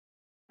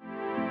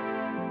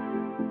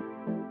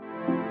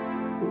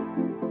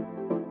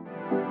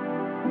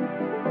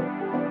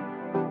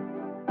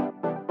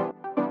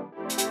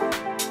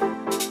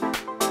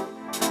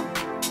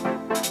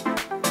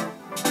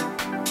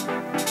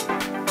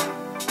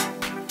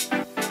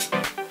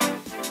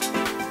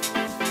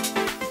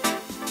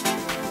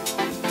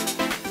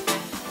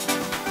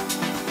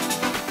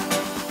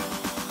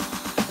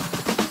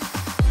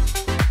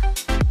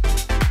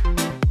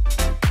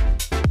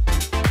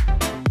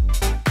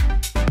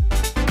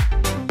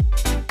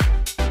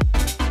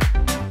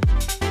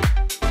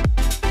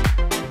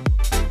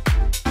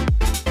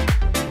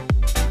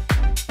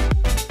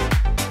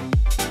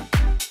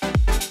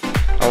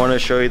wanted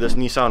to show you this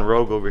Nissan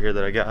Rogue over here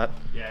that I got.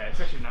 Yeah, it's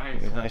actually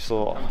nice. Nice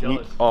little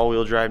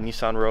all-wheel drive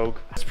Nissan Rogue.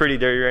 It's pretty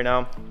dirty right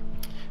now.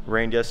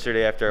 Rained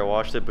yesterday after I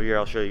washed it, but here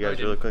I'll show you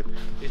guys really quick.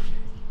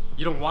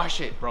 You don't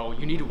wash it, bro.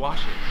 You need to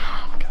wash it.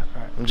 Oh my God,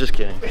 all right. I'm just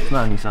kidding. It's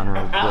not a Nissan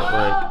Rogue, but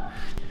like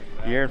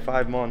a year and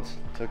 5 months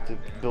took to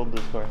build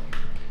this car.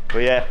 But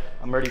yeah,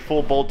 I'm already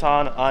full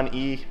bolt-on on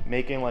E,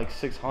 making like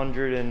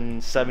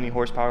 670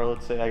 horsepower,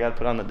 let's say. I gotta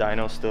put on the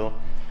dyno still.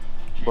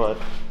 But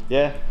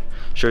yeah,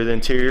 show you the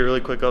interior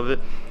really quick of it.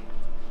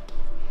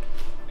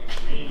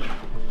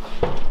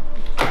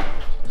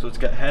 So it's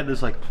had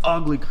this like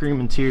ugly cream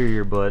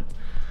interior, but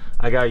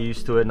I got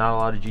used to it. Not a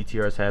lot of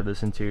GTRs have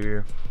this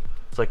interior.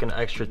 It's like an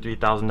extra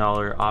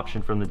 $3,000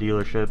 option from the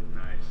dealership.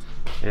 Nice.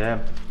 Yeah,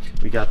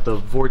 we got the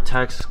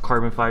Vortex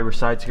carbon fiber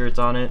side skirts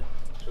on it.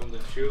 Show them the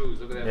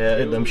shoes. Look at them. Yeah,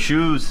 shoes. them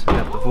shoes. We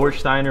got the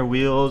Vorsteiner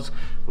wheels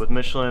with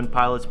Michelin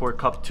Pilot Sport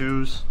Cup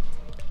 2s.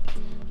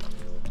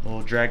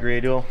 Little drag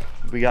radial.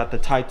 We got the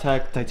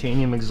Titec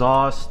titanium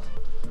exhaust.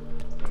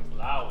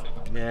 Loud.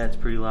 Yeah, it's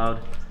pretty loud.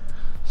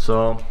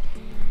 So,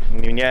 I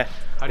mean, yeah.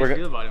 How do you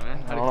feel about it,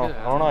 man? I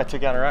don't know. I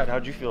took it on a ride.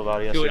 How'd you feel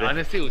about it yesterday? Dude,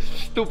 honestly, it was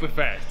stupid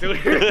fast, dude.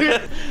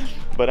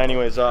 But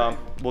anyways,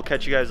 we'll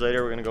catch you guys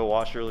later. We're gonna go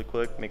wash really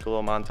quick, make a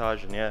little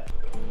montage, and yeah.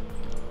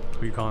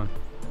 Who you calling?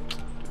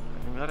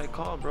 I'm glad I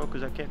called, bro,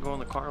 because I can't go in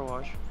the car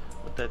wash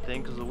with that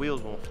thing because the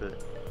wheels won't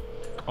fit.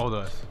 Oh,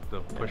 the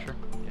pusher?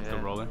 Yeah. The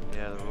roller?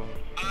 Yeah, the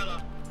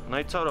roller.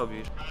 Nights out of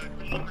you.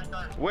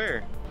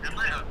 Where?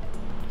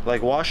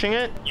 Like washing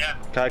it? Yeah.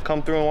 Can I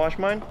come through and wash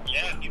mine?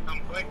 Yeah, you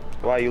come quick.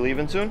 Why, you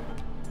leaving soon?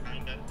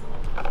 Kinda.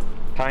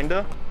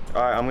 Kinda?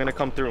 Alright, I'm gonna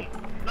come through.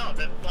 No,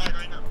 that's fine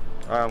right now.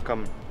 Alright, I'm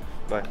coming.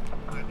 Bye.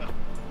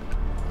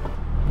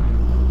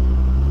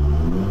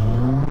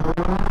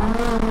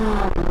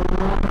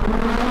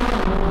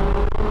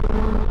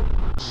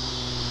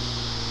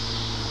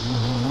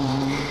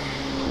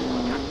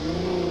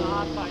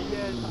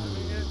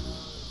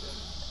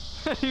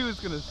 He was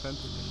gonna send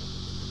it.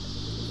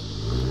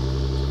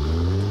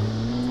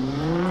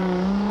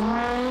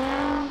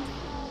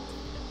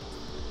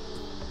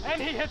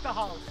 And he hit the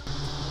house.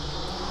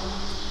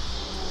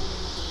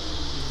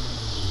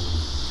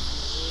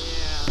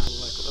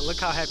 Yeah. Look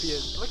how happy he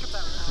is. Look at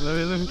that.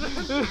 Let me.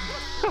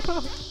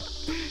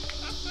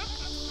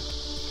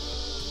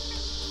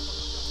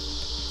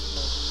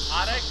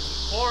 Alex,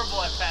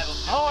 horrible at paddle.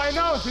 Oh, I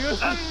know, dude.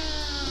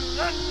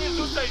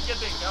 You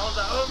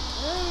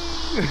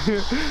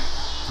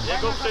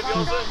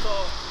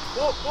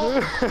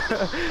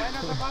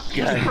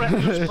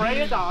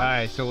spray it on.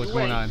 Alright, so what's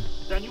going on?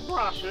 Then you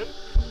brush it.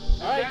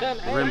 Alright, then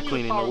rim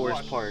cleaning, the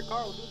worst part.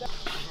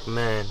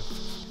 Man,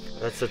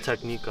 that's the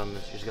technique on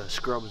this. You just gotta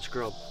scrub and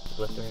scrub.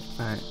 Left and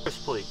right. Alright.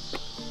 Sheriff's plate.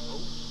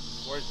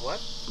 Where's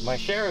what? My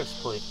sheriff's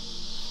plate.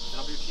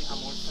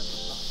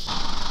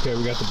 Okay,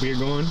 we got the beer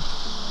going.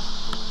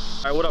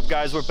 Alright, what up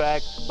guys? We're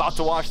back. About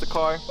to wash the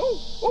car.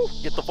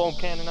 Get the foam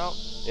cannon out.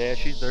 Yeah,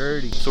 she's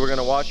dirty. So we're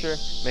gonna wash her,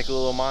 make a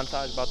little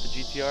montage about the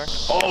GTR.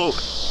 Oh!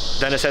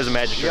 Dennis has a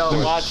magic trick.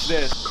 Yo, watch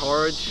this.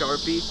 Card,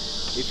 Sharpie.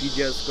 If you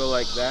just go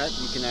like that,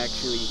 you can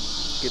actually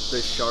get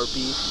the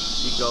Sharpie.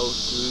 You go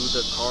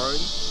through the card.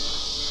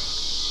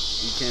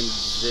 You can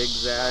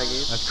zigzag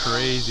it. That's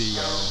crazy,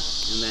 yo.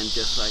 And then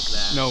just like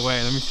that. No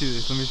way, let me see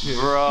this, let me see this.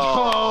 Bro,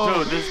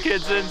 Oh, dude, this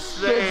kid's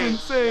insane. That's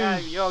insane. Yeah,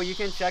 yo, you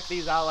can check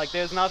these out. Like,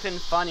 there's nothing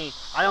funny.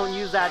 I don't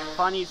use that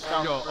funny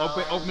stuff. Yo,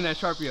 open that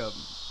Sharpie up.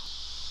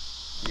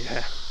 Yeah.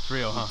 It's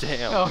real, huh?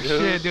 Damn, Oh dude.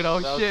 shit, dude,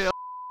 oh shit.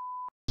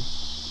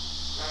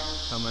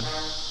 Coming.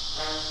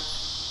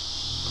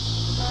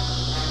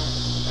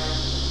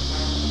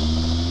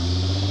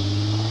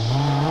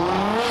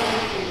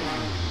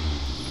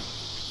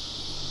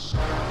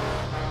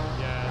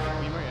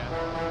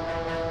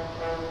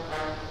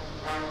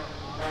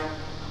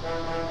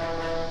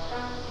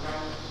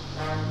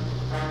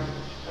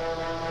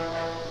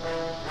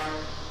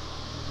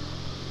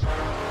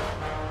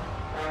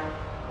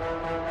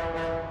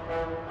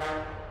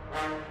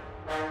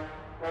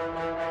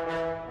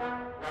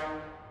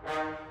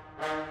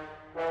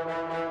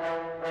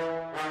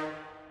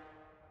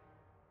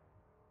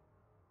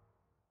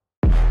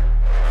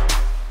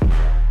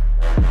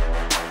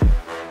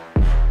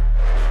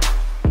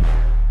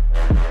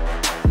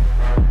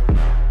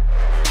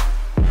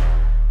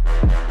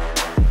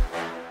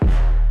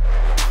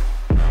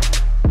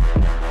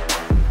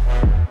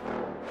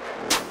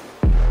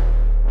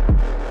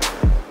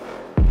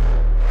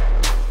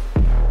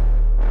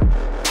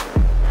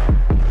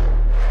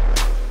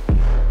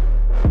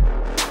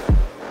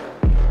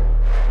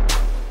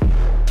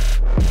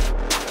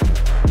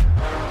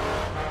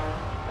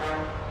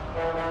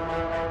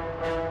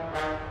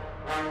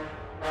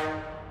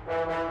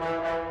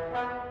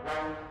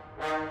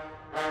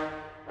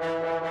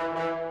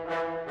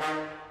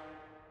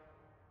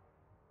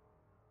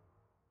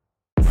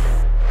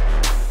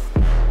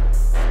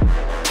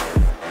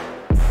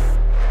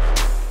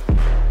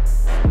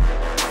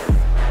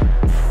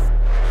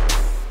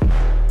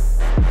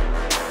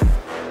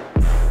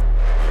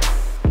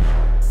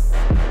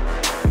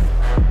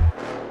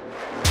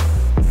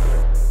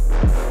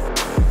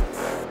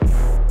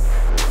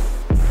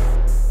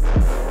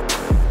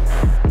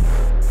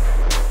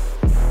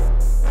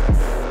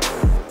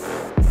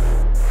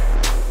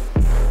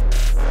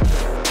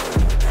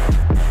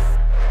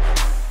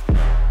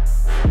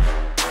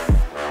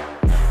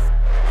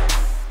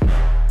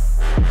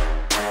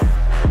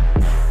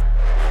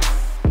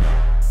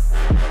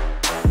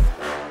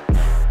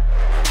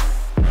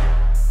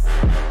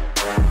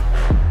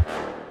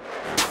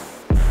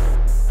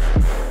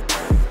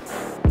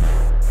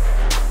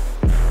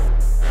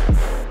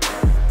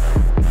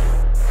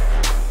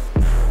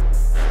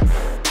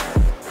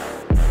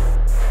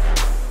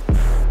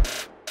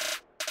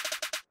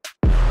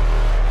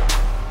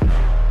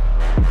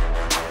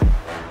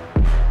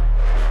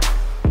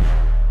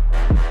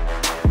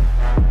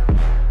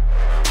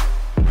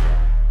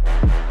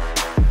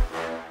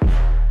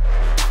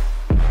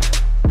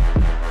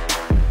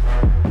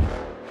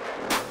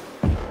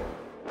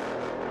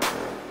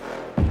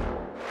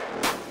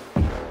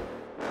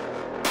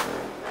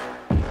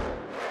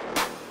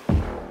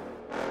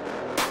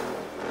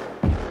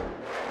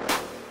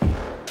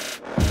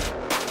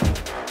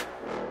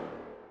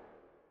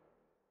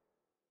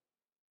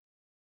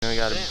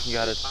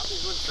 gotta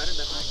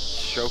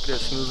stroke it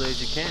as smoothly as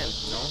you can,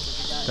 you know?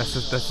 That's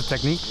the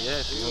technique?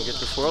 Yeah, so you don't get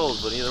the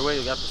swirls, but either way,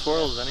 you got the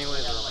swirls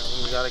anyway.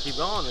 You gotta keep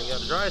going, you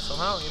gotta dry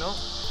somehow, you know?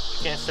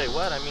 She can't stay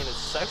wet. I mean, it's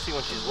sexy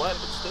when she's wet,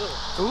 but still.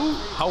 Ooh,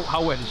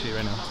 how wet is she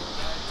right now?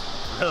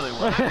 Really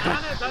wet.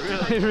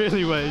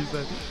 Really wet, he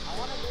said.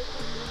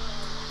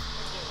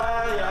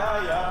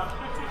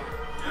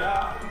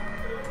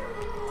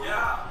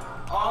 Yeah.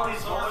 All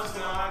these horses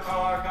in my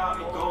car got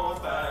me going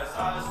fast.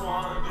 I just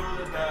wanna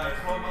do the dash,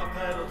 put my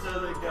pedal to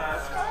the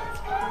gas.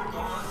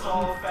 Going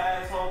so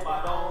fast, hope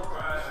I don't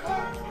crash.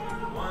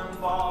 One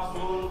false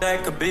move,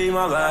 that could be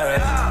my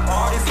last.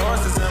 All these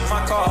horses in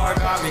my car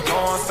got me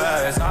going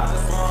fast. I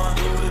just wanna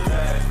do the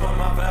dash, put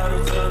my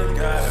pedal to the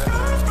gas.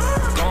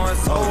 Going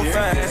so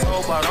fast,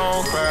 hope I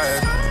don't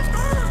crash.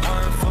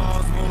 One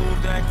false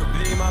move, that could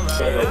be my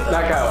last.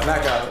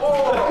 Knock out.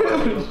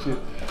 Oh!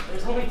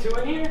 There's only 2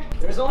 in here?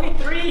 There's only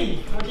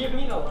 3! What do you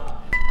mean a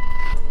lot?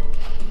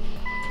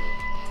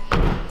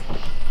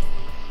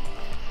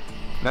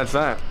 That's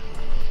that.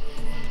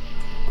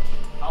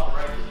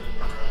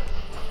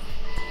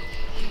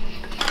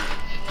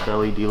 The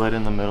LED light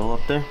in the middle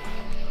up there,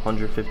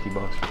 150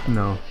 bucks.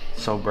 No.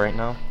 So bright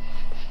now.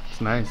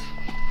 It's nice.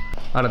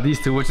 Out of these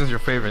two, which is your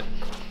favorite?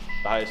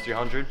 The highest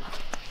 300.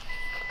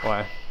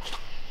 Why?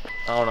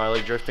 I don't know, I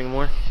like drifting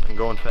more and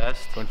going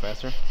fast. Going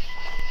faster?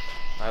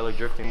 I like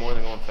drifting more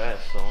than going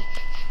fast, so.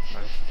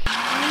 Nice.